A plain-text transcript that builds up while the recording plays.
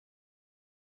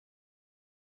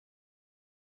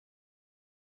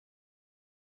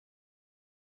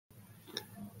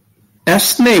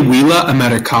Est ne villa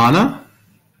americana?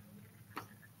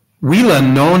 Villa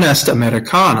non est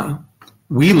americana,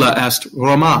 villa est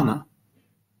romana.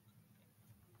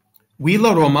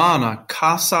 Villa romana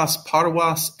casas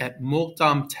parvas et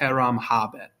multam terram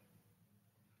habet.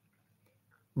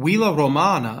 Villa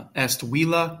romana est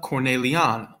villa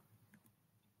Corneliana.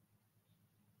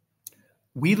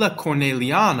 Villa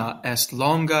Corneliana est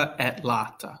longa et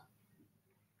lata.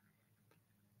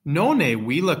 Nonne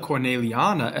villa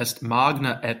Corneliana est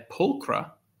magna et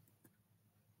pulchra.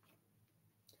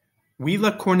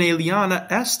 Villa Corneliana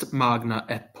est magna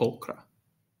et pulchra.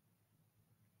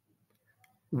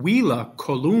 Villa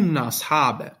columnas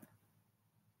habet.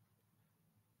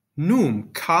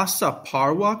 Num casa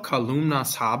parva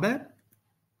columnas habet?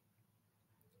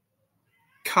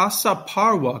 Casa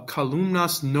parva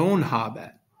columnas non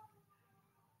habet.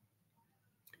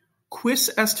 Quis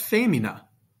est femina?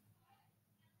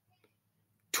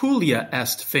 Tullia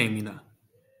est femina.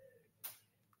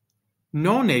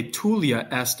 Nonne Tullia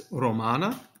est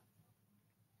romana?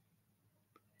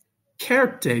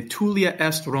 Certe Tullia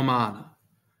est romana.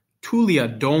 Tullia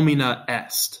domina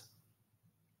est.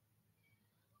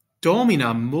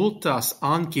 Domina multas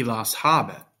ancillas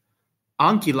habet,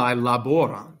 ancillae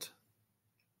laborant.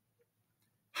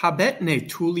 Habet ne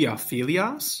Tullia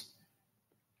filias?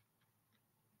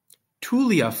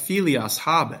 Tullia filias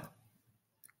habet.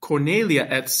 Cornelia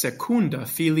et Secunda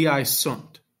filiae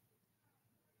sunt.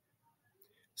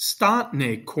 Stant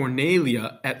ne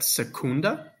Cornelia et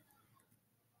Secunda?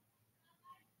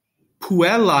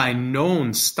 Puellae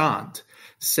non stant,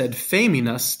 sed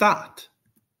femina stat.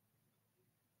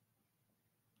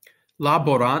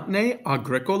 Laborant ne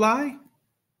agricolae?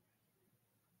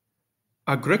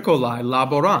 Agricolae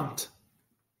laborant.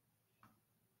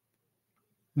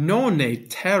 Nonne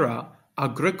terra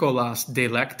agricolas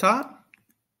delectat?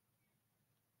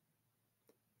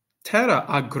 Terra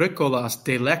agricolas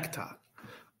delectat.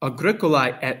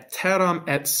 Agricolae et terram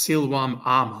et silvam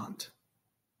amant.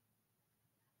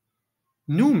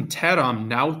 Num terram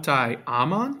nautae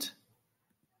amant?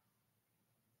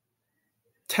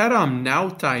 Terram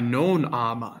nautae non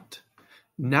amant.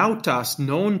 Nautas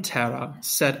non terra,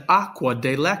 sed aqua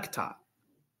delectat.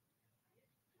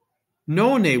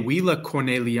 Nonne villa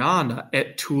Corneliana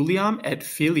et Tulliam et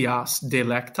filias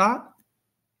delectat?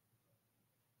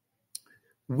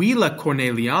 Villa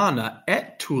Corneliana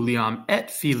et Tulliam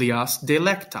et filias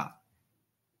delectat.